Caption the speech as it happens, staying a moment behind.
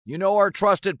You know our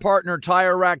trusted partner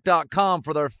TireRack.com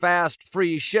for their fast,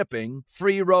 free shipping,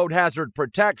 free road hazard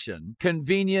protection,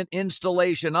 convenient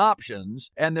installation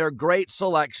options, and their great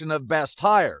selection of best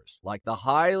tires, like the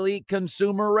highly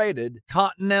consumer-rated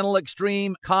Continental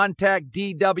Extreme Contact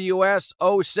DWS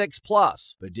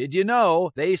 06+. But did you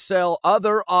know they sell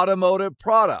other automotive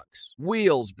products?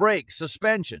 Wheels, brakes,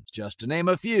 suspensions, just to name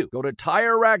a few. Go to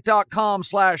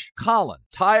TireRack.com/Colin.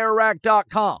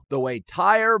 TireRack.com, the way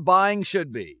tire buying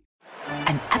should be.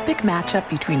 An epic matchup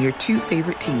between your two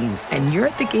favorite teams, and you're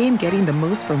at the game getting the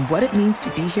most from what it means to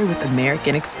be here with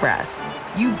American Express.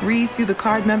 You breeze through the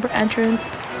card member entrance,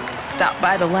 stop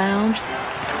by the lounge.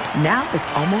 Now it's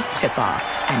almost tip-off,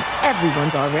 and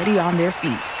everyone's already on their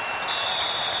feet.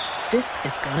 This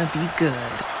is gonna be good.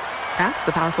 That's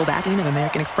the powerful backing of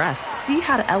American Express. See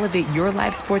how to elevate your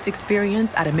live sports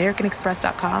experience at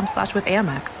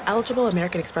americanexpress.com/withAmex. Eligible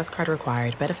American Express card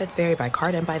required. Benefits vary by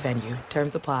card and by venue.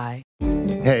 Terms apply.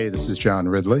 Hey, this is John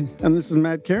Ridley. And this is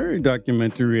Matt Carey,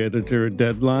 documentary editor at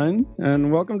Deadline.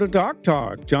 And welcome to Doc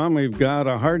Talk. John, we've got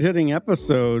a hard-hitting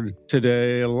episode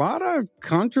today. A lot of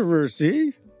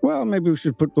controversy. Well, maybe we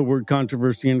should put the word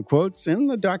controversy in quotes in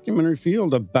the documentary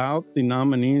field about the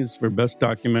nominees for Best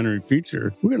Documentary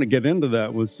Feature. We're going to get into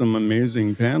that with some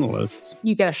amazing panelists.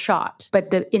 You get a shot,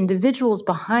 but the individuals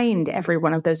behind every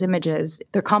one of those images,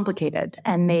 they're complicated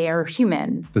and they are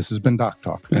human. This has been Doc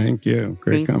Talk. Thank you.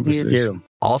 Great conversation. You.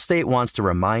 Allstate wants to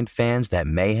remind fans that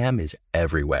mayhem is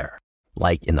everywhere.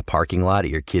 Like in the parking lot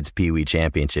at your kid's Pee Wee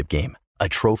Championship game. A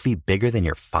trophy bigger than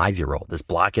your 5-year-old is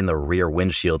blocking the rear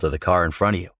windshield of the car in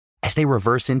front of you. As they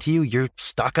reverse into you, you're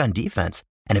stuck on defense.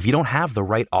 And if you don't have the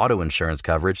right auto insurance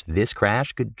coverage, this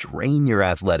crash could drain your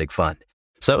athletic fund.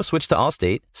 So switch to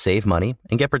Allstate, save money,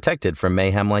 and get protected from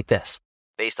mayhem like this.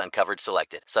 Based on coverage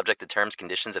selected, subject to terms,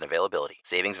 conditions, and availability.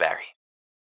 Savings vary.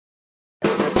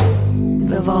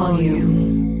 The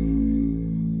volume.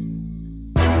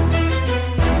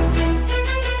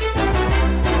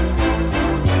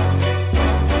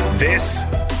 This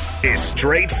is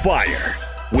Straight Fire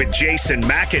with Jason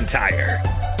McIntyre.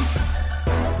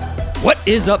 What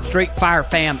is up, Straight Fire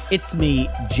fam? It's me,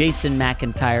 Jason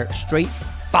McIntyre, Straight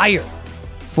Fire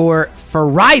for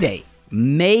Friday,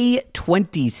 May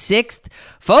 26th.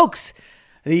 Folks,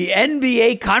 the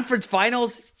NBA Conference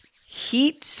Finals,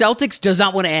 Heat Celtics does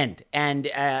not want to end. And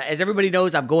as everybody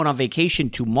knows, I'm going on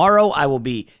vacation tomorrow. I will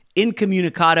be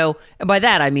incommunicado, and by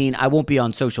that I mean I won't be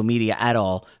on social media at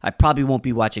all. I probably won't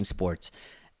be watching sports,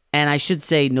 and I should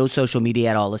say no social media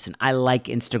at all. Listen, I like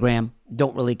Instagram,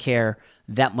 don't really care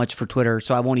that much for Twitter,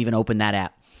 so I won't even open that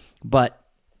app. But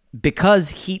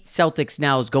because Heat Celtics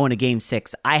now is going to Game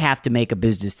 6, I have to make a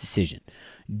business decision.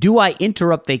 Do I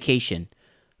interrupt vacation,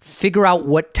 figure out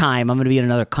what time I'm going to be in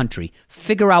another country,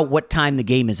 figure out what time the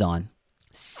game is on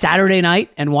Saturday night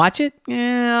and watch it?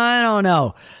 I don't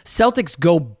know. Celtics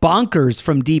go bonkers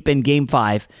from deep in Game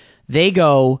 5. They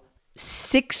go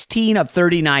 16 of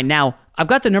 39. Now, I've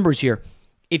got the numbers here.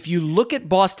 If you look at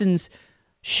Boston's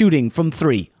shooting from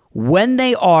three, when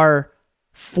they are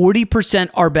 40%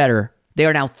 or better, they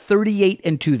are now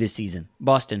 38-2 this season.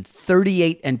 Boston,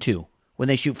 38-2 when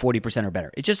they shoot 40% or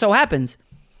better. It just so happens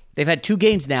they've had 2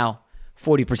 games now,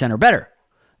 40% or better.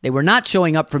 They were not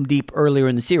showing up from deep earlier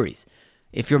in the series.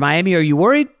 If you're Miami, are you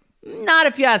worried? Not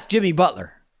if you ask Jimmy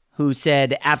Butler, who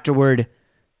said afterward,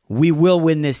 we will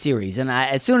win this series. And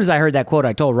as soon as I heard that quote,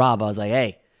 I told Rob, I was like,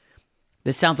 hey,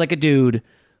 this sounds like a dude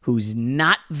who's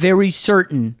not very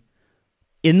certain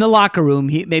in the locker room.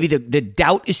 Maybe the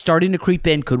doubt is starting to creep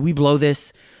in. Could we blow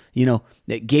this? You know,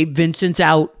 Gabe Vincent's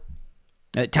out.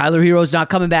 Tyler Hero's not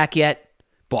coming back yet.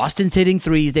 Boston's hitting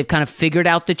threes. They've kind of figured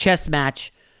out the chess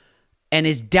match. And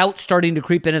his doubt starting to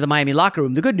creep into the Miami locker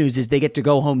room. The good news is they get to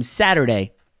go home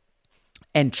Saturday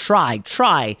and try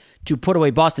to put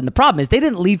away Boston. The problem is they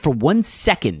didn't lead for 1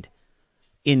 second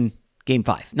in Game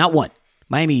 5. Not one.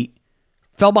 Miami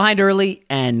fell behind early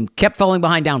and kept falling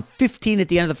behind, down 15 at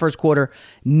the end of the first quarter.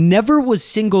 Never was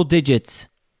single digits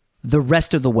the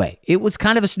rest of the way. It was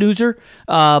kind of a snoozer.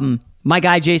 My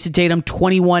guy, Jason Tatum,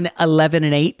 21, 11,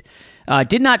 and 8.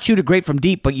 Did not shoot it great from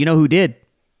deep, but you know who did?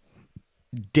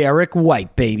 Derek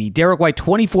White, baby. Derek White,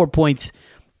 24 points,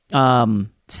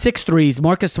 6 threes.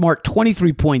 Marcus Smart,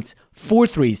 23 points, 4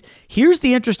 threes. Here's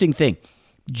the interesting thing.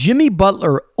 Jimmy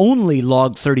Butler only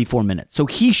logged 34 minutes, so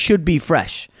he should be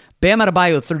fresh. Bam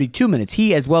Adebayo, 32 minutes.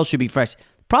 He as well should be fresh.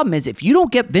 Problem is, if you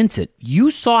don't get Vincent,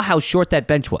 you saw how short that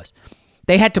bench was.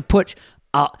 They had to put,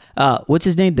 what's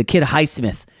his name? The kid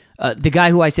Highsmith. The guy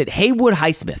who I said, Haywood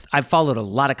Highsmith. I've followed a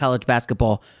lot of college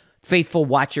basketball. Faithful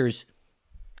watchers.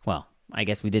 Well, I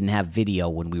guess we didn't have video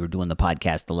when we were doing the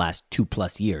podcast the last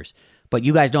 2+ years. but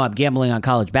you guys know I'm gambling on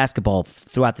college basketball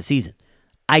throughout the season.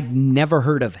 I'd never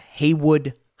heard of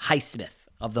Haywood Highsmith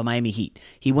of the Miami Heat.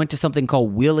 He went to something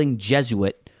called Wheeling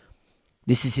Jesuit.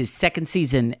 This is his second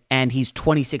season, and he's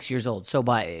 26 years old. So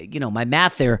by my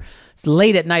math there, it's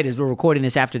late at night as we're recording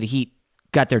this after the Heat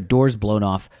got their doors blown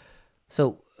off.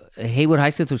 So Haywood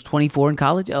Highsmith was 24 in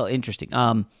college? Oh, interesting.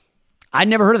 I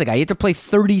never heard of the guy. He had to play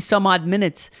 30-some-odd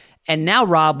minutes. And now,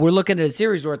 Rob, we're looking at a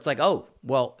series where it's like, oh,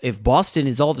 well, if Boston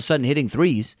is all of a sudden hitting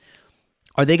threes,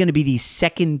 are they going to be the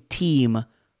second team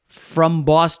from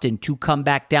Boston to come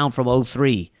back down from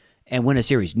 0-3 and win a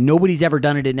series? Nobody's ever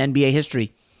done it in NBA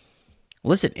history.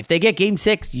 Listen, if they get Game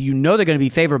 6, you know they're going to be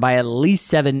favored by at least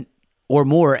 7 or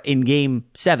more in Game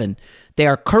 7. They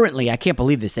are currently, I can't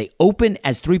believe this, they open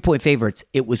as 3-point favorites.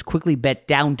 It was quickly bet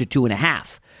down to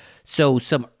 2.5. So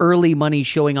some early money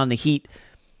showing on the Heat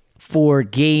for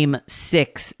Game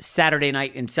 6 Saturday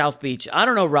night in South Beach. I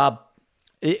don't know, Rob.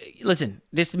 Listen,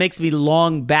 this makes me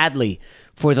long badly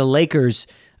for the Lakers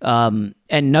and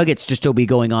Nuggets to still be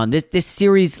going on. This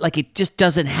series, like, it just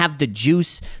doesn't have the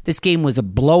juice. This game was a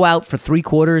blowout for 3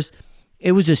 quarters.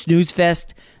 It was a snooze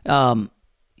fest. I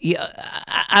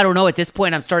don't know. At this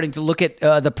point, I'm starting to look at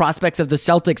the prospects of the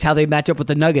Celtics, how they match up with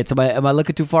the Nuggets. Am I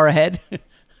looking too far ahead?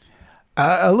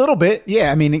 A little bit,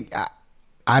 yeah. I mean,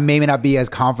 I may not be as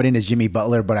confident as Jimmy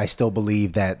Butler, but I still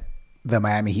believe that the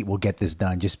Miami Heat will get this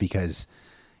done just because,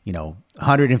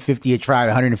 150 had tried,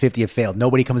 150 had failed.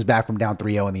 Nobody comes back from down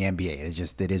 3-0 in the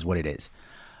NBA. It is what it is.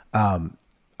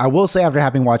 I will say, after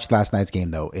having watched last night's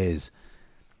game, though, is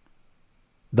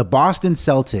the Boston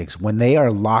Celtics, when they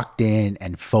are locked in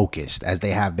and focused, as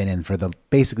they have been in for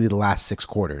basically the last 6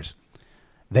 quarters,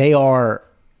 they are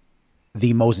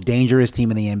the most dangerous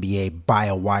team in the NBA by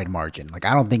a wide margin. Like,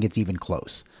 I don't think it's even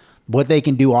close. What they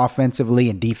can do offensively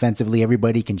and defensively,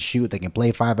 everybody can shoot. They can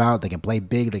play 5 out. They can play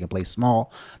big. They can play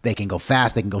small. They can go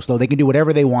fast. They can go slow. They can do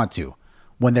whatever they want to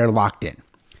when they're locked in.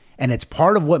 And it's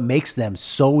part of what makes them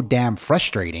so damn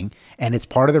frustrating. And it's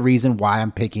part of the reason why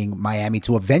I'm picking Miami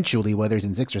to eventually, whether it's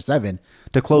in 6 or 7,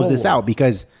 to close this out.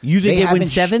 Because you think they win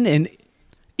 7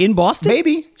 in Boston?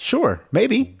 Maybe. Sure.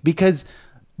 Maybe. Because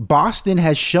Boston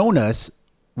has shown us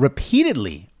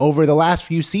repeatedly over the last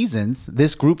few seasons,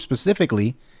 this group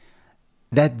specifically,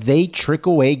 that they trick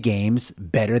away games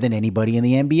better than anybody in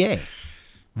the NBA.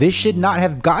 This should not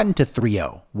have gotten to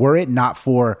 3-0 were it not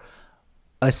for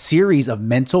a series of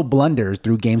mental blunders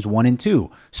through games 1 and 2,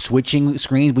 switching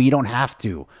screens when you don't have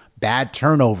to, bad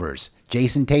turnovers,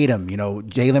 Jason Tatum,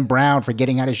 Jaylen Brown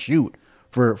forgetting how to shoot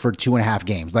for 2.5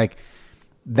 games. Like,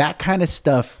 that kind of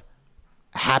stuff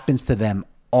happens to them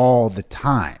all the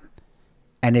time.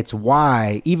 And it's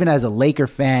why, even as a Laker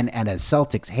fan and a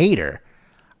Celtics hater,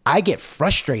 I get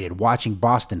frustrated watching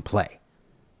Boston play.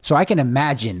 So I can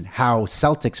imagine how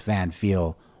Celtics fans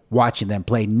feel watching them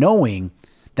play, knowing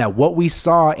that what we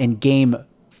saw in Game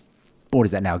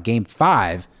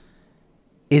 5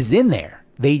 is in there.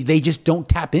 They just don't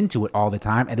tap into it all the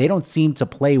time, and they don't seem to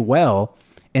play well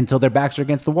until their backs are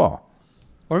against the wall.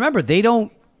 Well, remember, they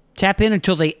don't tap in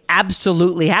until they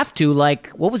absolutely have to. Like,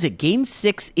 what was it, Game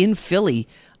 6 in Philly?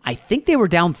 I think they were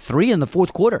down 3 in the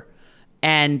fourth quarter.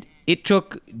 And it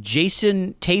took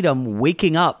Jason Tatum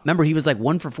waking up. Remember, he was like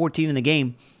 1 for 14 in the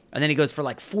game. And then he goes for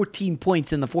like 14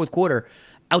 points in the fourth quarter,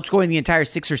 outscoring the entire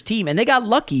Sixers team. And they got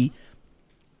lucky,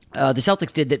 the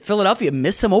Celtics did, that Philadelphia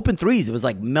missed some open threes. It was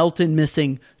like Melton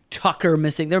missing, Tucker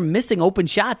missing. They're missing open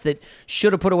shots that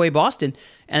should have put away Boston.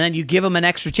 And then you give them an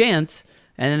extra chance.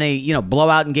 And then they, blow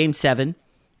out in Game 7.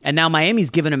 And now Miami's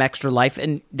giving them extra life.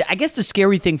 And I guess the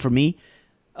scary thing for me,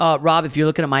 Rob, if you're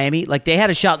looking at Miami, like, they had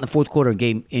a shot in the fourth quarter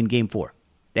in Game 4.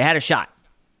 They had a shot.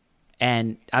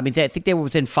 And, I think they were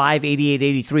within 5,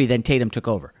 88-83, then Tatum took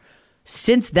over.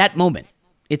 Since that moment,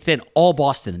 it's been all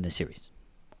Boston in this series.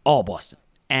 All Boston.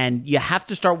 And you have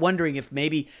to start wondering if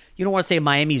maybe, you don't want to say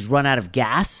Miami's run out of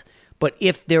gas, but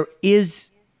if there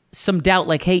is some doubt,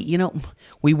 like, hey,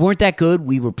 we weren't that good.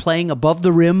 We were playing above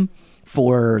the rim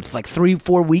for like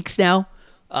 3-4 weeks now.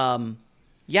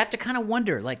 You have to kind of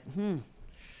wonder, like,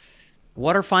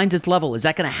 water finds its level. Is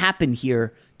that going to happen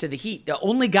here to the Heat? The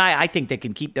only guy I think that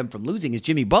can keep them from losing is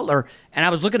Jimmy Butler. And I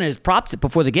was looking at his props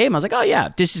before the game. I was like, oh, yeah,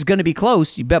 this is going to be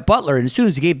close. You bet Butler. And as soon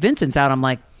as Gabe Vincent's out, I'm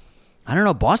like, I don't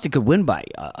know. Boston could win by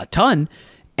a ton.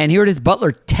 And here it is,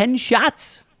 Butler, 10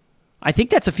 shots. I think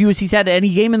that's the fewest he's had at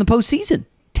any game in the postseason.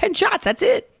 10 shots, that's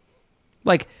it.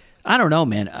 Like, I don't know,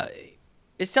 man.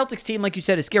 This Celtics team, like you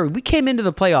said, is scary. We came into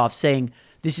the playoffs saying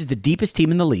this is the deepest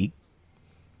team in the league.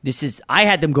 I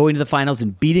had them going to the finals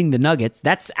and beating the Nuggets.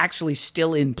 That's actually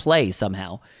still in play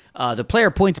somehow. The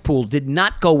player points pool did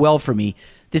not go well for me.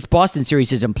 This Boston series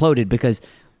has imploded because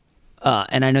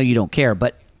and I know you don't care,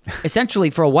 but essentially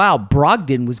for a while,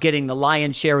 Brogdon was getting the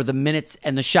lion's share of the minutes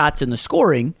and the shots and the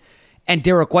scoring, and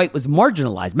Derek White was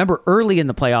marginalized. Remember early in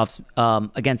the playoffs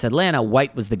against Atlanta,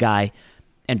 White was the guy,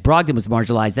 and Brogdon was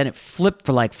marginalized. Then it flipped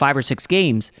for like 5 or 6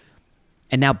 games,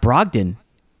 and now Brogdon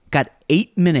got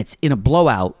 8 minutes in a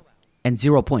blowout and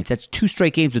 0 points. That's 2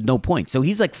 straight games with no points. So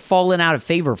he's like fallen out of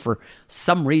favor for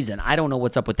some reason. I don't know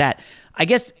what's up with that. I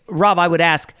guess, Rob, I would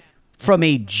ask, from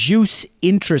a juice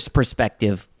interest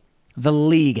perspective, the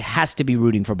league has to be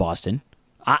rooting for Boston.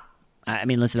 I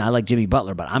mean, listen, I like Jimmy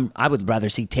Butler, but I would rather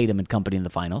see Tatum and company in the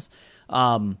finals.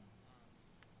 I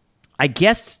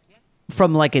guess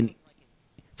from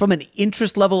an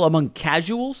interest level among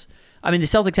casuals, I mean, the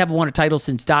Celtics haven't won a title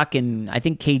since Doc and I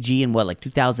think KG in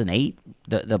 2008,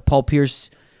 the Paul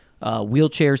Pierce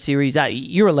wheelchair series.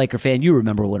 You're a Laker fan. You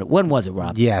remember when was it,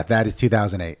 Rob? Yeah, that is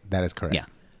 2008. That is correct.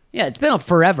 Yeah, it's been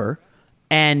forever.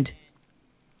 And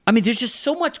I mean, there's just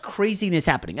so much craziness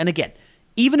happening. And again,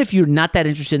 even if you're not that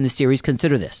interested in the series,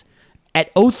 consider this.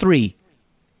 At 03,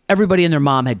 everybody and their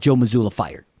mom had Joe Mazzulla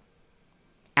fired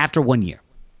after 1 year.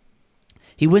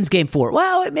 He wins game 4.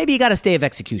 Well, maybe he got a stay of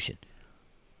execution.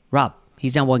 Rob,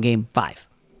 he's down 1 game 5.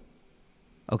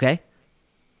 Okay?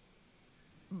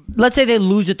 Let's say they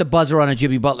lose at the buzzer on a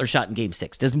Jimmy Butler shot in game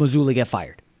 6. Does Mazzulla get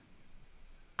fired?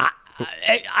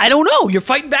 I don't know. You're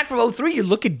fighting back from 03. You're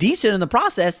looking decent in the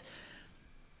process.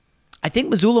 I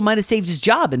think Mazzulla might have saved his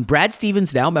job. And Brad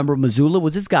Stevens now, remember, Mazzulla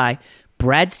was his guy.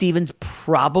 Brad Stevens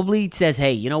probably says,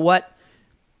 hey, you know what?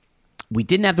 We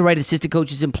didn't have the right assistant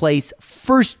coaches in place.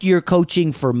 First-year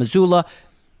coaching for Mazzulla.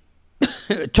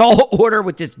 Tall order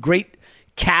with this great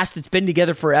cast that's been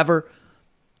together forever.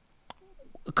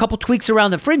 A couple tweaks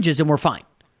around the fringes, and we're fine.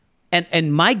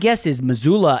 And my guess is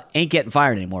Mazzulla ain't getting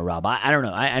fired anymore, Rob. I don't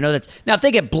know. I know that's... Now, if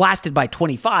they get blasted by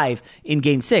 25 in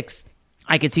Game 6,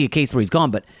 I could see a case where he's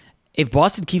gone. But if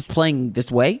Boston keeps playing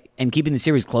this way and keeping the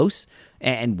series close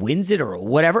and wins it or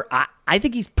whatever, I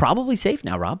think he's probably safe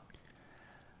now, Rob.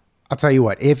 I'll tell you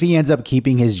what. If he ends up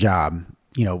keeping his job,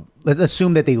 let's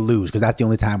assume that they lose because that's the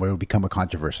only time where it will become a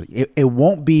controversy. It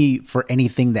won't be for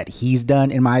anything that he's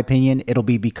done, in my opinion. It'll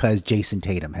be because Jason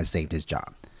Tatum has saved his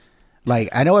job. Like,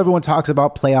 I know everyone talks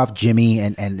about playoff Jimmy,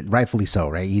 and rightfully so,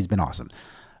 right? He's been awesome.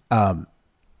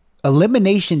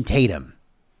 Elimination Tatum,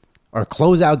 or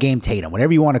closeout game Tatum,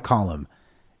 whatever you want to call him,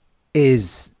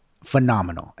 is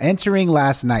phenomenal. Entering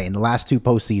last night in the last 2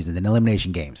 postseasons in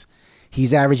elimination games,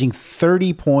 he's averaging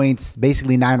 30 points,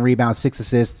 basically 9 rebounds, 6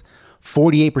 assists,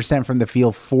 48% from the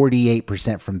field,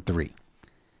 48% from 3.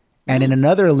 And in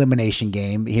another elimination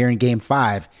game, here in Game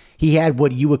 5, he had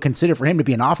what you would consider for him to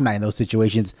be an off night in those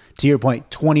situations. To your point,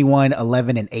 21,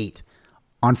 11, and 8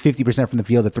 on 50% from the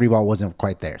field. The 3 ball wasn't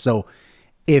quite there. So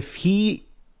if he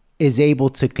is able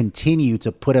to continue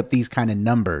to put up these kind of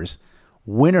numbers,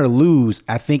 win or lose,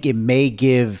 I think it may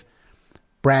give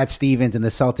Brad Stevens and the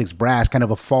Celtics brass kind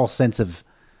of a false sense of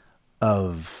I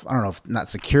don't know, if not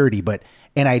security, but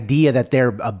an idea that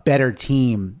they're a better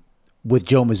team with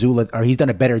Joe Mazzulla, or he's done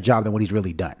a better job than what he's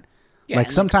really done. Yeah,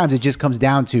 like sometimes it just comes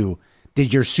down to,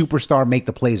 did your superstar make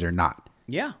the plays or not?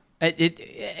 Yeah.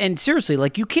 And seriously,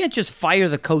 like, you can't just fire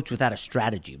the coach without a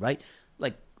strategy, right?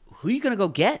 Like, who are you going to go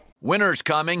get? Winter's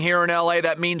coming. Here in LA,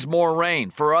 that means more rain.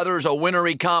 For others, a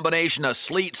wintry combination of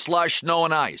sleet, slush, snow,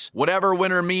 and ice. Whatever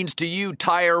winter means to you,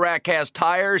 Tire Rack has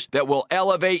tires that will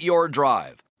elevate your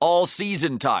drive.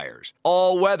 All-season tires,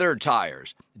 all-weather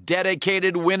tires,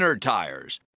 dedicated winter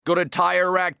tires. Go to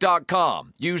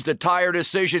TireRack.com. Use the Tire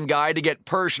Decision Guide to get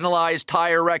personalized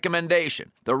tire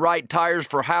recommendation. The right tires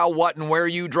for how, what, and where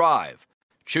you drive.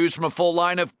 Choose from a full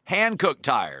line of hand-cooked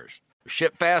tires.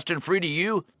 Ship fast and free to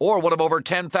you or one of over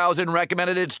 10,000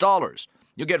 recommended installers.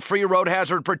 You'll get free road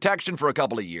hazard protection for a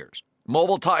couple of years.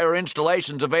 Mobile tire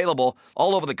installations available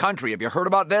all over the country. Have you heard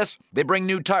about this? They bring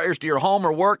new tires to your home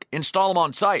or work, install them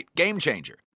on site. Game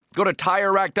changer. Go to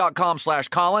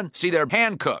TireRack.com/Colin, see their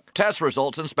hand-cook, test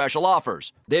results, and special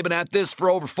offers. They've been at this for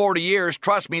over 40 years.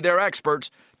 Trust me, they're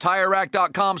experts.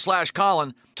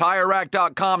 TireRack.com/Colin.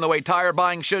 TireRack.com, the way tire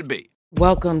buying should be.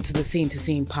 Welcome to the Scene to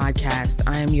Scene podcast.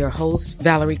 I am your host,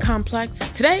 Valerie Complex.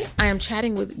 Today, I am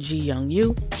chatting with Ji Young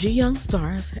Yu. Ji Young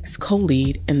stars as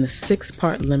co-lead in the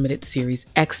 6-part limited series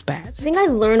Expats. I think I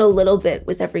learn a little bit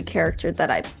with every character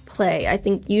that I play. I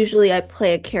think usually I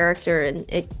play a character and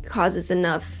it causes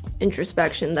enough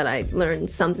introspection that I learn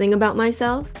something about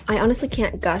myself. I honestly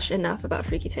can't gush enough about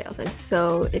Freaky Tales. I'm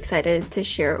so excited to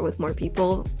share it with more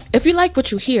people. If you like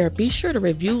what you hear, be sure to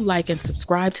review, like, and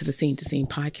subscribe to the Scene to Scene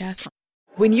podcast.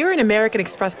 When you're an American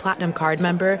Express Platinum card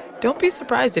member, don't be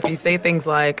surprised if you say things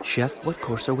like, "Chef, what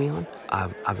course are we on?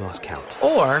 I've lost count."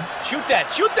 Or, Shoot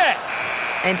that!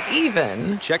 and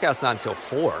even... Checkout's not until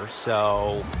 4,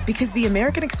 so... Because the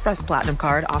American Express Platinum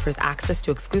Card offers access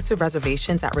to exclusive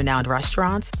reservations at renowned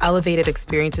restaurants, elevated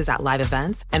experiences at live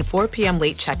events, and 4 p.m.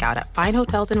 late checkout at fine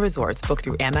hotels and resorts booked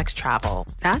through Amex Travel.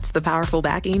 That's the powerful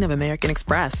backing of American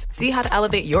Express. See how to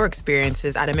elevate your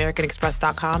experiences at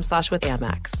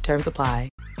americanexpress.com/withAmex. Terms apply.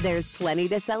 There's plenty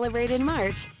to celebrate in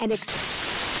March, and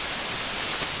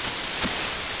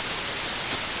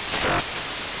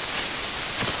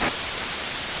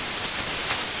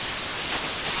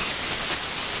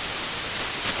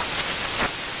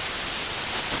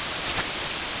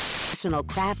National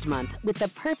Craft Month with the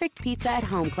perfect pizza at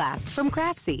home class from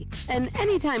Craftsy. And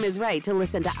anytime is right to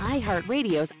listen to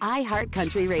iHeartRadio's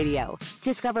iHeartCountry Radio.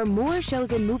 Discover more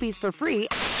shows and movies for free.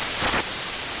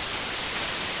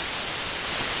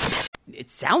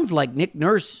 It sounds like Nick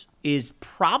Nurse is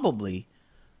probably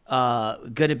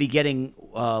going to be getting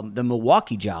the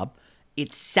Milwaukee job.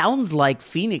 It sounds like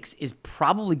Phoenix is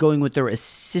probably going with their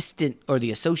assistant or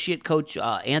the associate coach,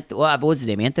 what's his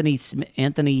name?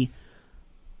 Anthony.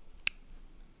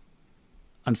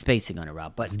 I'm spacing on it,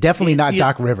 Rob. But it's definitely not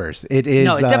Doc Rivers. It is.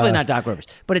 No, it's definitely not Doc Rivers.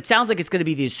 But it sounds like it's going to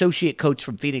be the associate coach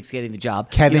from Phoenix getting the job.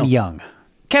 Kevin Young.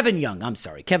 Kevin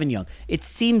Young. It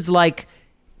seems like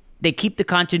they keep the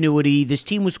continuity. This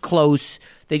team was close.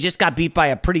 They just got beat by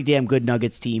a pretty damn good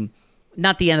Nuggets team.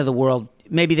 Not the end of the world.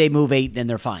 Maybe they move 8 and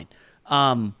they're fine.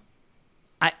 I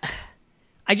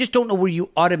just don't know where you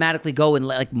automatically go and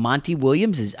like Monty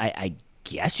Williams is. I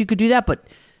guess you could do that, but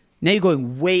now you're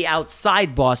going way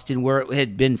outside Boston where it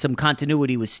had been some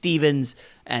continuity with Stevens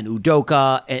and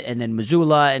Udoka and then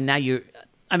Mazzulla, and now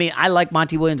I like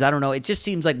Monty Williams. I don't know. It just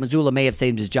seems like Mazzulla may have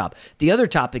saved his job. The other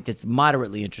topic that's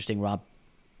moderately interesting, Rob,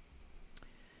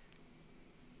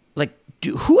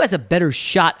 who has a better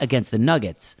shot against the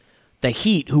Nuggets? The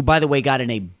Heat, who, by the way, got in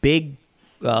a bigger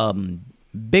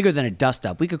than a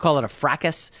dust-up. We could call it a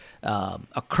fracas,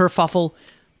 a kerfuffle.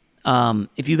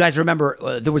 If you guys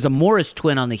remember, there was a Morris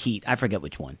twin on the Heat. I forget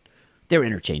which one. They're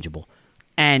interchangeable.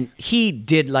 And he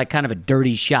did like kind of a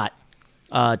dirty shot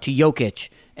to Jokic.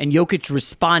 And Jokic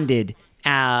responded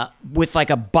with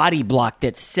like a body block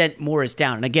that sent Morris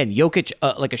down. And again, Jokic,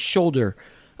 like a shoulder,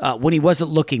 when he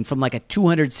wasn't looking from like a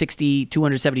 260,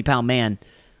 270-pound man,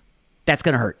 that's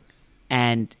going to hurt.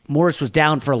 And Morris was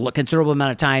down for a considerable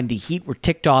amount of time. The Heat were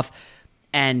ticked off.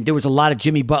 And there was a lot of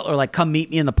Jimmy Butler, like, come meet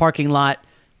me in the parking lot.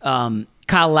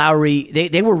 Kyle Lowry,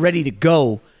 they were ready to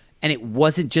go, and it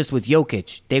wasn't just with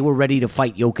Jokic. They were ready to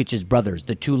fight Jokic's brothers,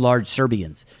 the 2 large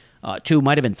Serbians. 2,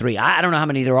 might have been 3. I don't know how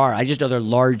many there are. I just know they're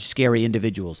large, scary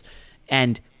individuals.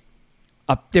 And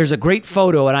there's a great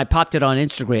photo, and I popped it on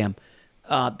Instagram,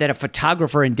 that a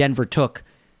photographer in Denver took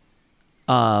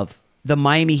of the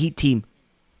Miami Heat team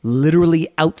literally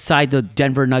outside the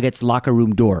Denver Nuggets locker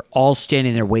room door, all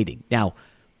standing there waiting. Now,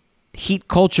 Heat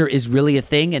culture is really a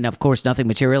thing, and of course nothing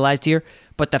materialized here,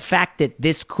 but the fact that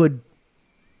this could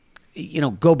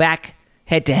go back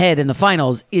head-to-head in the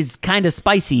finals is kind of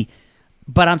spicy,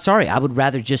 but I'm sorry, I would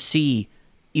rather just see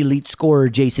elite scorer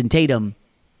Jason Tatum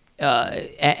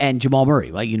and Jamal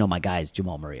Murray. Well, my guy is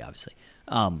Jamal Murray, obviously.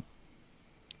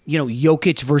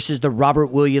 Jokic versus the Robert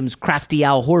Williams, crafty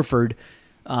Al Horford,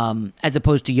 as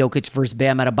opposed to Jokic versus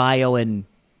Bam Adebayo and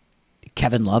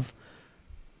Kevin Love.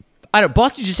 I don't know.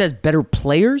 Boston just has better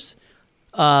players.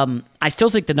 I still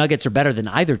think the Nuggets are better than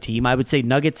either team. I would say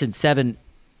Nuggets in 7,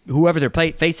 whoever they're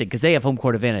facing, because they have home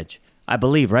court advantage. I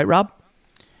believe, right, Rob?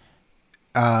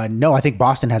 No, I think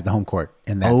Boston has the home court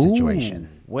in that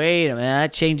situation. Wait a minute.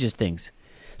 That changes things.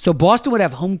 So Boston would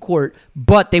have home court,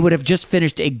 but they would have just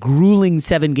finished a grueling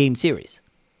 7-game series.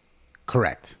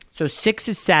 Correct. So 6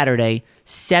 is Saturday.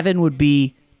 7 would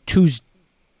be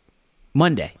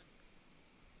Monday.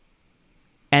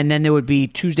 And then there would be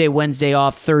Tuesday, Wednesday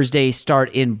off, Thursday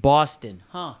start in Boston.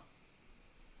 Huh.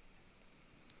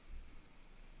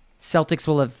 Celtics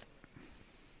will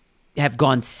have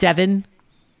gone 7.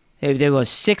 They were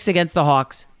 6 against the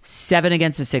Hawks, 7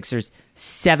 against the Sixers,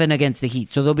 7 against the Heat.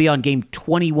 So they'll be on game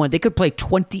 21. They could play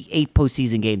 28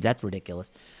 postseason games. That's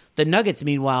ridiculous. The Nuggets,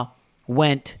 meanwhile,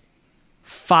 went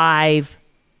 5,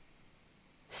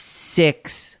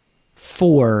 6,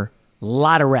 4, a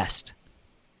lot of rest.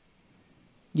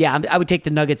 Yeah, I would take the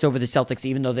Nuggets over the Celtics,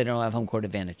 even though they don't have home court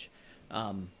advantage.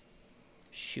 But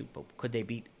could they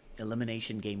beat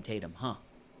elimination game Tatum? Huh.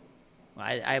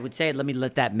 I would say let me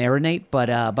let that marinate,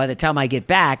 but by the time I get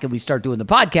back and we start doing the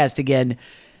podcast again,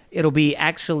 it'll be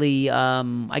actually,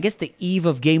 I guess, the eve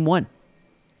of game 1.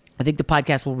 I think the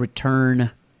podcast will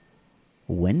return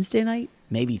Wednesday night,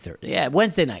 maybe Thursday. Yeah,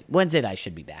 Wednesday night. Wednesday night I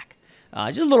should be back.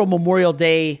 Just a little Memorial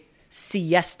Day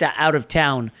siesta out of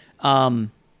town.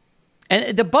 And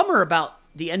the bummer about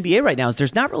the NBA right now is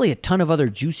there's not really a ton of other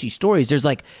juicy stories. There's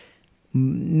like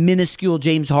minuscule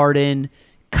James Harden,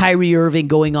 Kyrie Irving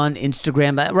going on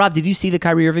Instagram. Rob, did you see the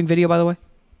Kyrie Irving video, by the way?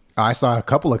 I saw a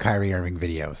couple of Kyrie Irving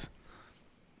videos.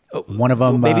 One of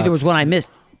them, maybe there was one I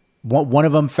missed. One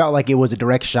of them felt like it was a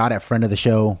direct shot at friend of the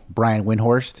show, Brian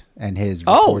Windhorst, and his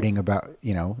reporting about,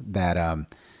 that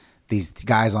these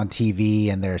guys on TV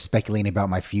and they're speculating about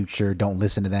my future. Don't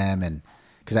listen to them. And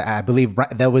because I believe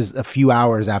that was a few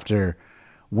hours after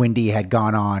Wendy had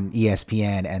gone on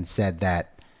ESPN and said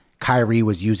that Kyrie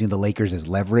was using the Lakers as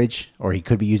leverage, or he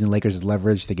could be using the Lakers as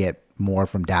leverage to get more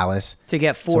from Dallas. To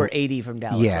get 480 from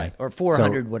Dallas, right? Or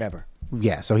 400, whatever.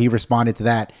 Yeah, so he responded to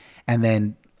that. And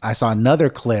then I saw another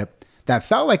clip that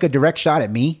felt like a direct shot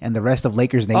at me and the rest of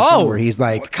Lakers Nation, where he's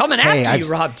like, we're coming after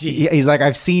you, Rob G. He's like,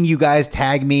 I've seen you guys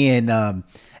tag me and,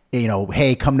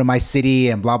 hey, come to my city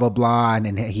and blah, blah, blah.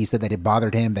 And he said that it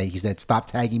bothered him, that he said, stop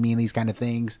tagging me in these kind of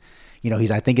things.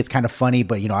 I think it's kind of funny,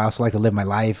 but, I also like to live my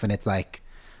life. And it's like,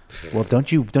 well,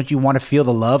 don't you want to feel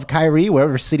the love, Kyrie,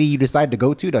 wherever city you decide to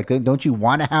go to? Like, don't you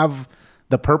want to have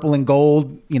the purple and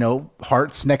gold,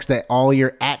 hearts next to all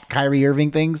your at Kyrie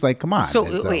Irving things? Like, come on.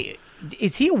 So wait,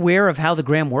 is he aware of how the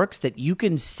gram works, that you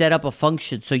can set up a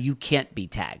function so you can't be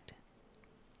tagged?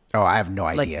 Oh, I have no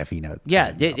idea if he knows.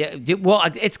 Yeah. Well,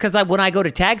 it's because when I go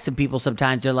to tag some people,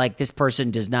 sometimes they're like, this person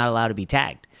does not allow to be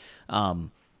tagged.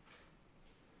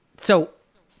 So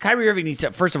Kyrie Irving needs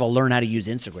to, first of all, learn how to use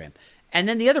Instagram. And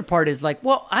then the other part is like,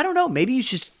 well, I don't know. Maybe you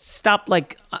should stop,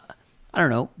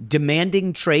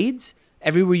 demanding trades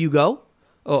everywhere you go,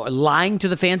 or lying to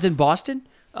the fans in Boston,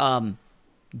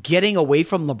 getting away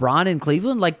from LeBron in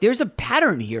Cleveland. Like, there's a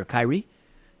pattern here, Kyrie.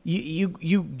 You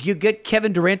get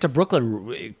Kevin Durant to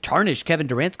Brooklyn, tarnish Kevin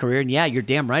Durant's career, and yeah, you're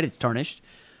damn right it's tarnished.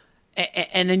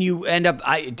 And then you end up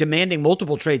demanding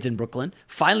multiple trades in Brooklyn,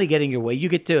 finally getting your way. You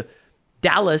get to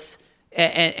Dallas,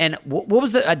 and what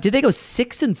was did they go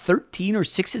 6-13 or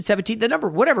 6-17? The number,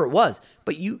 whatever it was.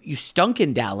 But you stunk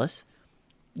in Dallas.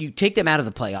 You take them out of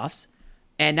the playoffs.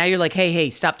 And now you're like, hey,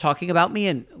 stop talking about me.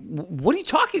 And what are you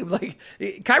talking about? Like,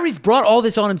 Kyrie's brought all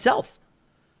this on himself.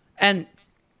 And,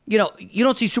 you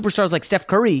don't see superstars like Steph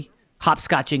Curry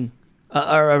hopscotching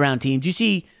around teams. You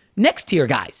see next tier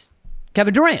guys,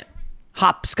 Kevin Durant,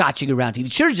 hopscotching around teams.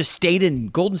 He should have just stayed in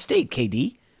Golden State,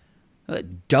 KD. A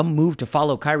dumb move to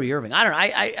follow Kyrie Irving. I don't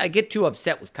know. I get too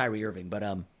upset with Kyrie Irving, but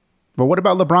what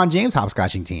about LeBron James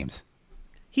hopscotching teams?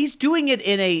 He's doing it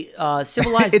in a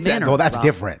civilized manner. Well, that's Rob.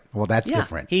 different. Well, that's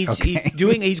different.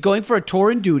 He's going for a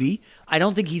tour and duty. I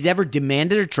don't think he's ever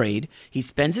demanded a trade. He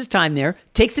spends his time there,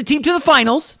 takes the team to the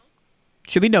finals,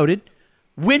 should be noted,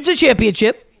 wins a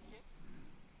championship,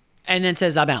 and then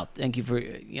says, I'm out. Thank you for,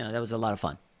 that was a lot of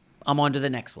fun. I'm on to the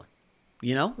next one.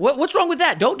 What's wrong with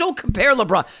that? Don't compare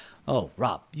LeBron. Oh,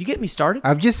 Rob, you get me started?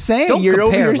 I'm just saying, you're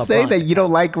over here saying that you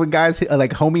don't like when guys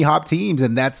like homie hop teams,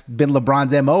 and that's been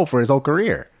LeBron's MO for his whole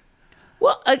career.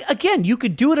 Well, again, you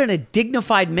could do it in a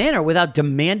dignified manner without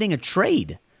demanding a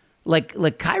trade,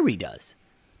 like Kyrie does.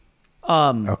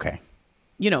 Okay.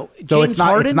 James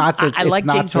Harden. I like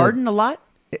James Harden a lot.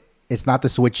 It's not the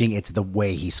switching; it's the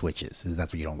way he switches.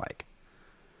 That's what you don't like.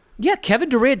 Yeah, Kevin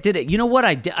Durant did it. You know what?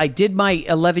 I did my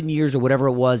 11 years or whatever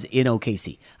it was in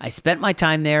OKC. I spent my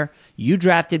time there. You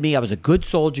drafted me. I was a good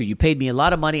soldier. You paid me a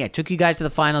lot of money. I took you guys to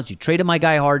the finals. You traded my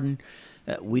guy Harden.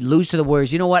 We lose to the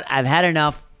Warriors. You know what? I've had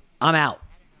enough. I'm out.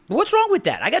 What's wrong with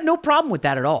that? I got no problem with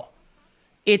that at all.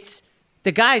 It's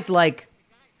the guys like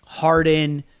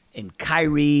Harden and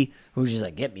Kyrie who are just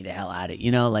like, get me the hell out of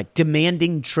it. Like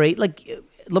demanding trade. Like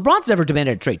LeBron's never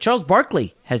demanded a trade. Charles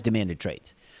Barkley has demanded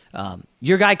trades.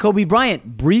 Your guy Kobe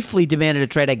Bryant briefly demanded a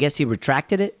trade. I guess he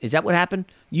retracted it. Is that what happened?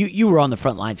 You were on the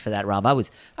front lines for that, Rob. I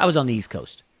was on the East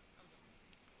Coast.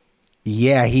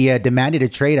 Yeah, he demanded a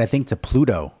trade, I think, to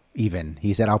Pluto even.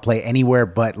 He said, I'll play anywhere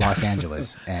but Los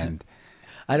Angeles. And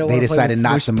they decided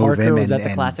not to move him. Was that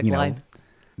the classic line?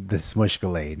 The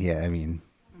Smushkalade. Yeah, I mean,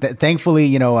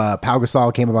 thankfully, Pau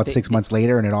Gasol came about 6 months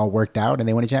later, and it all worked out, and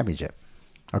they won a championship.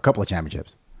 Or a couple of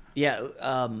championships. Yeah,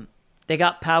 they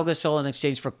got Pau Gasol in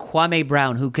exchange for Kwame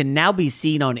Brown, who can now be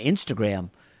seen on Instagram,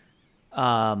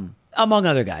 among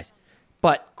other guys.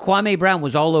 But Kwame Brown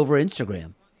was all over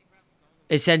Instagram,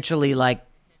 essentially like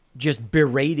just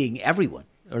berating everyone,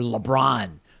 or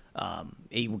LeBron,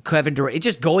 Kevin Durant,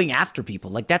 just going after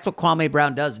people. Like that's what Kwame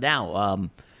Brown does now.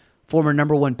 Former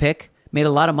number 1 pick, made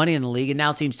a lot of money in the league, and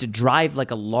now seems to drive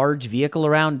like a large vehicle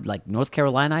around like North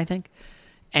Carolina, I think,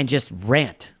 and just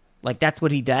rant. Like that's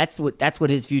what he does. That's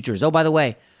what his future is. Oh, by the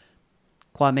way,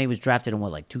 Kwame was drafted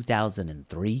in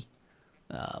 2003.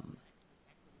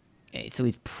 So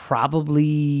he's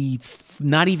probably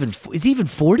not even. Is he even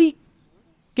 40?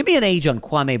 Give me an age on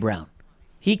Kwame Brown.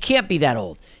 He can't be that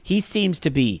old. He seems to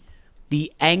be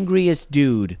the angriest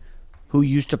dude who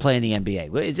used to play in the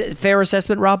NBA. Is it a fair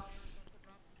assessment, Rob?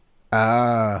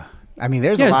 I mean,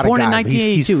 there's a lot of guys. Born in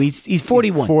 1982. He's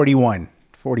 41.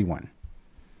 41.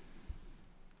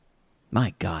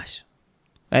 My gosh.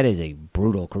 That is a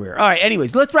brutal career. All right,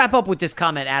 anyways, let's wrap up with this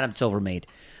comment Adam Silver made.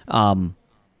 I'm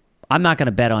not going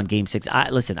to bet on Game 6.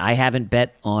 Listen, I haven't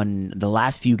bet on the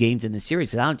last few games in the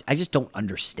series. I just don't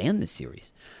understand this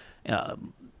series.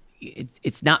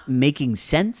 It's not making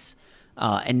sense.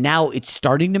 And now it's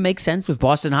starting to make sense with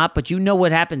Boston hot, but you know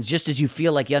what happens just as you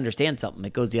feel like you understand something.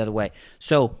 It goes the other way.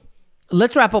 So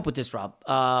let's wrap up with this, Rob.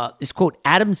 This quote,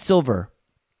 Adam Silver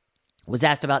was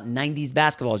asked about 90s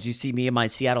basketball. As you see me in my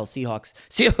Seattle Sonics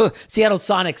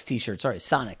t-shirt. Sorry,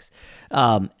 Sonics.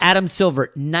 Adam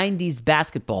Silver, 90s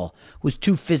basketball was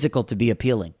too physical to be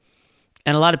appealing.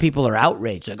 And a lot of people are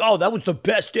outraged. Like, oh, that was the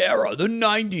best era, the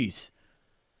 90s.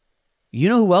 You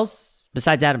know who else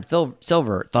besides Adam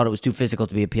Silver thought it was too physical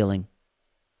to be appealing?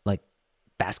 Like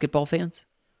basketball fans?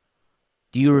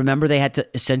 Do you remember they had to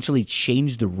essentially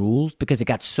change the rules because it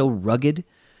got so rugged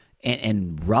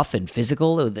and rough and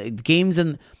physical? The games,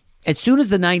 and as soon as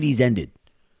the 90s ended,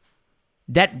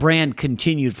 that brand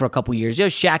continued for a couple years. You know,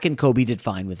 Shaq and Kobe did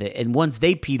fine with it. And once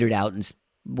they petered out and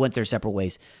went their separate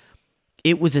ways,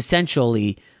 it was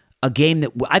essentially a game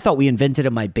that I thought we invented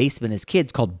in my basement as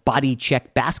kids called body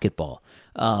check basketball.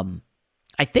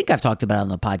 I think I've talked about it on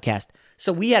the podcast.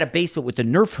 So we had a basement with the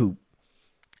Nerf hoop,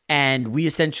 and we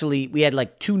had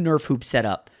like 2 Nerf hoops set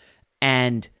up,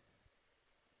 and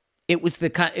it was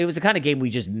the kind of game we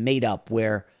just made up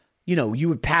where, you know, you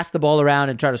would pass the ball around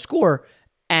and try to score,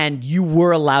 and you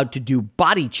were allowed to do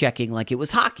body checking like it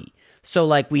was hockey. So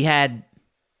like I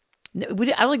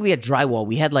don't think we had drywall.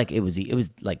 We had like, it was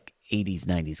like 80s,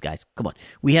 90s, guys. Come on.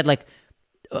 We had like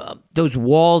those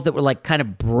walls that were like kind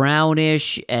of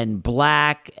brownish and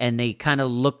black, and they kind of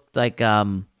looked like, I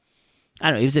don't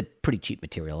know, it was a pretty cheap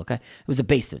material, okay? It was a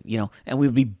basement, you know, and we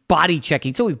would be body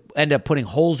checking. So we ended up putting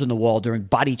holes in the wall during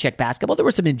body check basketball. There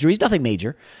were some injuries, nothing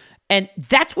major. And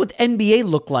that's what NBA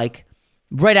looked like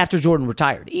right after Jordan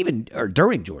retired, or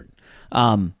during Jordan.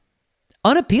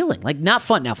 Unappealing, like not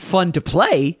fun. Now, fun to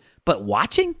play, but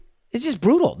watching, it's just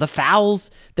brutal. The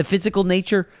fouls, the physical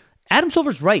nature. Adam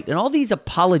Silver's right. And all these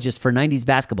apologists for 90s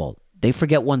basketball, they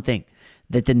forget one thing,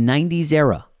 that the 90s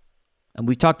era, and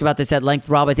we've talked about this at length,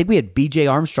 Rob. I think we had BJ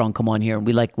Armstrong come on here, and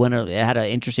we had an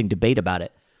interesting debate about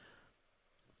it.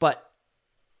 But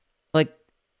like,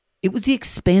 it was the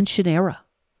expansion era.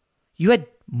 You had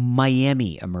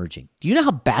Miami emerging. Do you know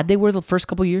how bad they were the first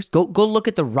couple of years? Go look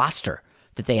at the roster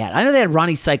that they had. I know they had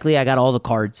Ronnie Cycli. I got all the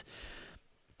cards,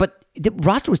 but the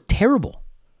roster was terrible.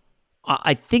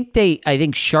 I think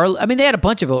Charlotte. I mean, they had a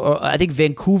bunch of. I think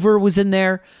Vancouver was in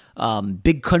there.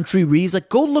 Big Country Reeves. Like,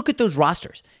 go look at those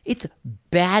rosters. It's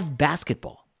bad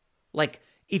basketball. Like,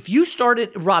 if you started,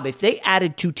 Rob, if they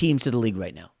added 2 teams to the league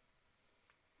right now,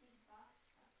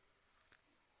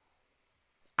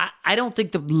 I don't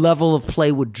think the level of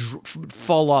play would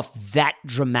fall off that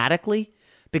dramatically,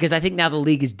 because I think now the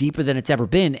league is deeper than it's ever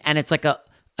been, and it's like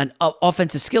an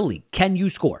offensive skill league. Can you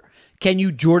score? Can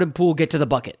you Jordan Poole get to the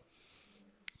bucket?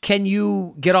 Can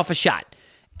you get off a shot?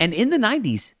 And in the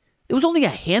 90s, there was only a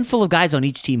handful of guys on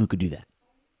each team who could do that.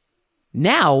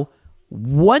 Now,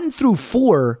 1 through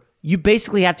 4, you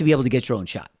basically have to be able to get your own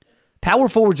shot. Power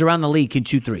forwards around the league can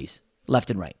shoot threes, left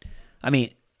and right. I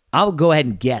mean, I'll go ahead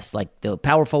and guess, like the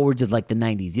power forwards of like the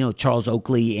 90s. You know, Charles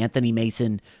Oakley, Anthony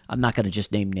Mason. I'm not going to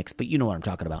just name Knicks, but you know what I'm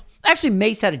talking about. Actually,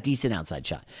 Mace had a decent outside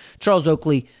shot. Charles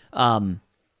Oakley,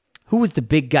 who was the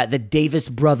big guy? The Davis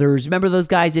brothers. Remember those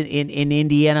guys in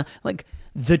Indiana? Like,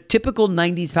 the typical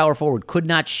 90s power forward could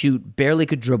not shoot, barely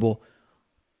could dribble.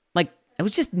 Like, it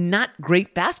was just not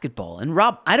great basketball. And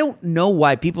Rob, I don't know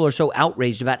why people are so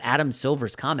outraged about Adam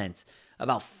Silver's comments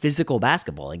about physical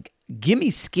basketball. Like, give me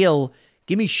skill,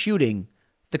 give me shooting.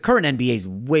 The current NBA is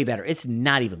way better. It's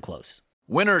not even close.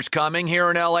 Winter's coming. Here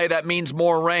in LA, that means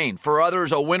more rain. For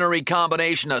others, a wintry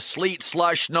combination of sleet,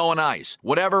 slush, snow, and ice.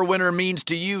 Whatever winter means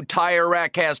to you, Tire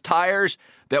Rack has tires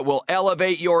that will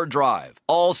elevate your drive.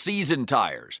 All-season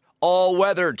tires,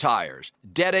 all-weather tires,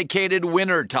 dedicated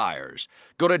winter tires.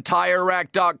 Go to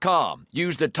TireRack.com.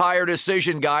 Use the Tire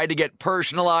Decision Guide to get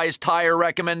personalized tire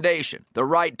recommendation. The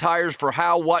right tires for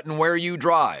how, what, and where you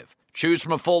drive. Choose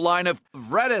from a full line of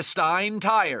Vredestein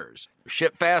tires.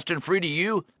 Ship fast and free to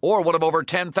you or one of over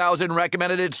 10,000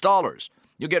 recommended installers.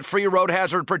 You'll get free road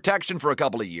hazard protection for a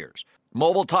couple of years.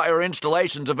 Mobile tire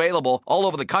installations available all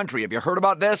over the country. Have you heard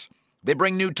about this? They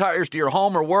bring new tires to your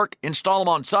home or work, install them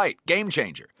on site. Game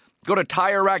changer. Go to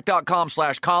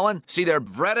TireRack.com/Colin, see their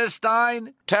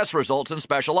Vredestein test results and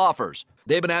special offers.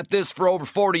 They've been at this for over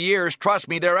 40 years. Trust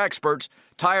me, they're experts.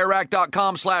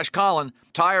 TireRack.com/Colin.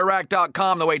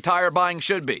 TireRack.com, the way tire buying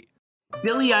should be.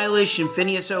 Billie Eilish and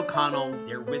Phineas O'Connell,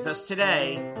 they're with us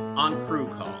today on Crew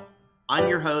Call. I'm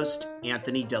your host,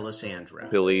 Anthony D'Alessandro.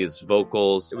 Billie's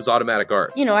vocals, it was automatic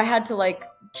art. You know, I had to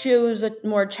choose a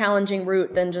more challenging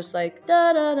route than just da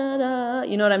da da da.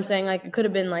 You know what I'm saying? It could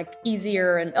have been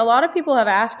easier. And a lot of people have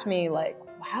asked me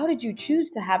how did you choose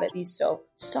to have it be so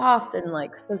soft and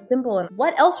so simple? And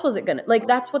what else was it gonna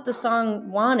that's what the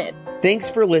song wanted. Thanks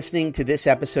for listening to this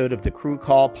episode of the Crew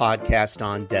Call podcast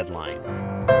on Deadline.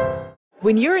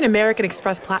 When you're an American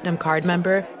Express Platinum card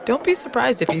member, don't be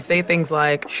surprised if you say things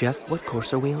like, Chef, what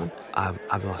course are we on?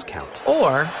 I've lost count.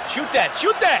 Or, Shoot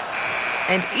that!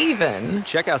 and even,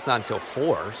 Checkout's not until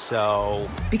 4, so...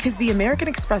 Because the American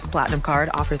Express Platinum Card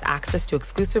offers access to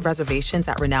exclusive reservations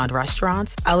at renowned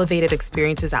restaurants, elevated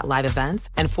experiences at live events,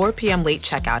 and 4 p.m. late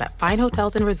checkout at fine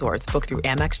hotels and resorts booked through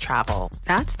Amex Travel.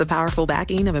 That's the powerful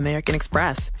backing of American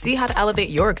Express. See how to elevate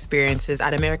your experiences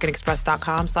at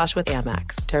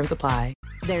americanexpress.com/withAmex. Terms apply.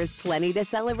 There's plenty to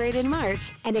celebrate in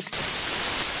March and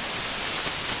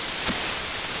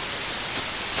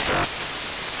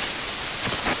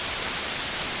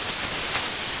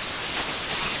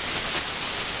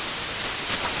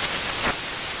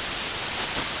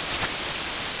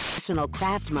National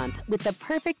Craft Month with the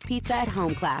perfect pizza at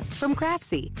home class from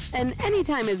Craftsy. And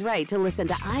anytime is right to listen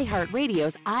to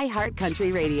iHeartRadio's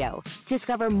iHeartCountry Radio.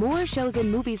 Discover more shows and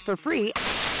movies for free.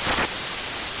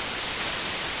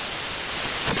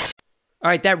 All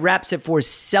right, that wraps it for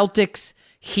Celtics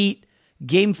Heat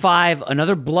Game 5,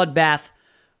 another bloodbath.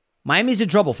 Miami's in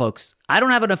trouble, folks. I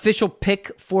don't have an official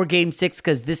pick for Game 6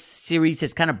 because this series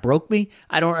has kind of broke me.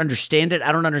 I don't understand it.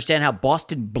 I don't understand how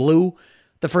Boston blew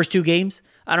the first 2 games.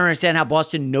 I don't understand how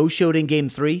Boston no-showed in Game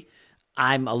 3.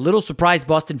 I'm a little surprised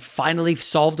Boston finally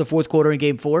solved the fourth quarter in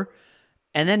Game 4.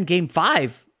 And then Game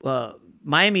 5,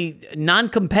 Miami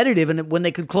non-competitive, and when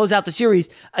they could close out the series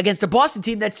against a Boston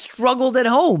team that struggled at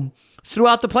home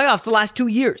throughout the playoffs the last 2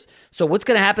 years. So what's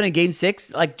going to happen in Game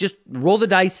 6? Just roll the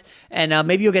dice, and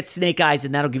maybe you'll get snake eyes,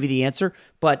 and that'll give you the answer.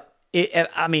 But,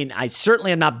 I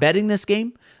certainly am not betting this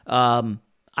game.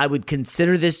 I would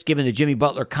consider this, given the Jimmy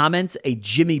Butler comments, a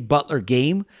Jimmy Butler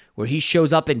game where he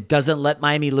shows up and doesn't let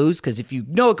Miami lose, because if you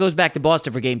know it goes back to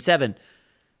Boston for Game 7,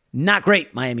 not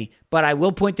great, Miami. But I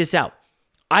will point this out.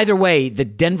 Either way, the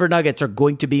Denver Nuggets are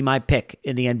going to be my pick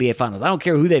in the NBA Finals. I don't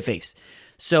care who they face.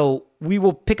 So we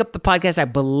will pick up the podcast, I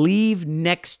believe,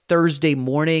 next Thursday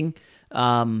morning.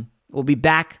 We'll be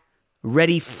back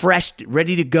ready, fresh,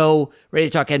 ready to go, ready to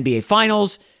talk NBA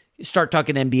Finals, start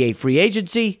talking NBA free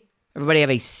agency. Everybody have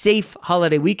a safe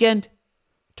holiday weekend.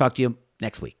 Talk to you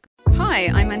next week. Hi,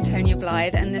 I'm Antonia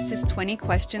Blythe, and this is 20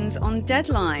 Questions on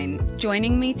Deadline.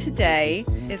 Joining me today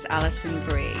is Alison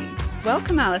Brie.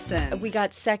 Welcome, Alison. We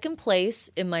got second place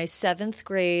in my 7th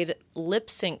grade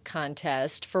lip sync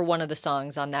contest for one of the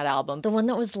songs on that album. The one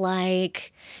that was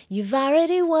like, "You've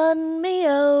already won me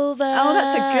over." Oh,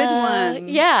 that's a good one.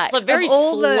 Yeah. It's very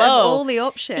slow. Of all the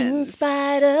options. In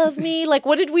spite of me.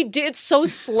 What did we do? It's so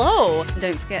slow.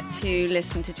 Don't forget to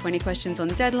listen to 20 Questions on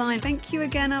Deadline. Thank you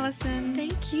again, Alison.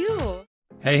 Thank you.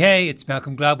 Hey, it's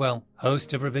Malcolm Gladwell,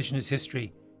 host of Revisionist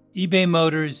History. eBay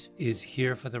Motors is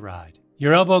here for the ride.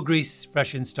 Your elbow grease,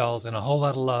 fresh installs, and a whole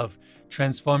lot of love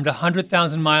transformed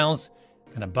 100,000 miles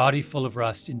and a body full of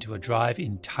rust into a drive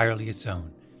entirely its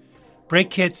own.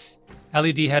 Brake kits,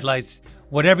 LED headlights,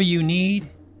 whatever you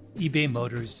need, eBay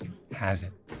Motors has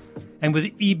it. And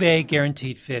with eBay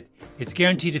Guaranteed Fit, it's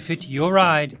guaranteed to fit your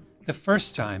ride the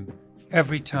first time,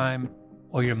 every time,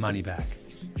 or your money back.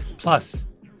 Plus,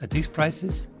 at these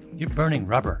prices, you're burning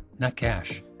rubber, not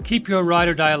cash. Keep your ride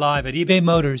or die alive at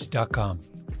ebaymotors.com.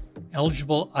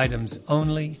 Eligible items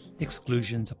only.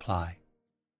 Exclusions apply.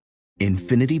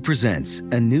 Infinity presents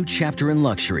a new chapter in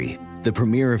luxury, the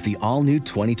premiere of the all-new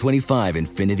 2025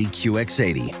 Infinity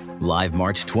QX80, live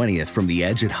March 20th from the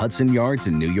Edge at Hudson Yards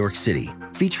in New York City,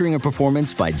 featuring a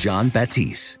performance by John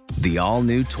Batiste. The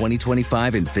all-new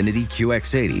 2025 Infinity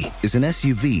QX80 is an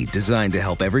SUV designed to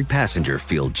help every passenger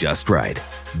feel just right.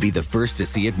 Be the first to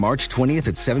see it March 20th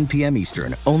at 7 p.m.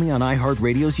 Eastern, only on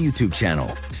iHeartRadio's YouTube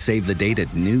channel. Save the date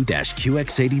at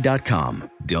new-QX80.com.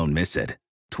 Don't miss it.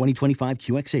 2025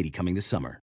 QX80 coming this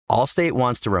summer. Allstate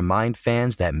wants to remind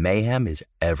fans that mayhem is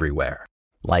everywhere.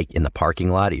 Like in the parking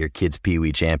lot at your kid's Pee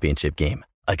Wee Championship game.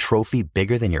 A trophy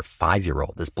bigger than your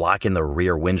 5-year-old is blocking the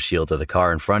rear windshield of the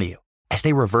car in front of you. As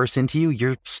they reverse into you,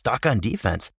 you're stuck on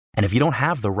defense. And if you don't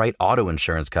have the right auto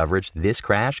insurance coverage, this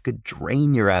crash could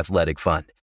drain your athletic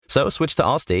fund. So switch to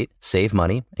Allstate, save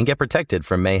money, and get protected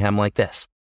from mayhem like this.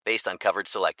 Based on coverage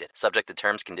selected, subject to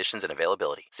terms, conditions, and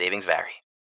availability. Savings vary.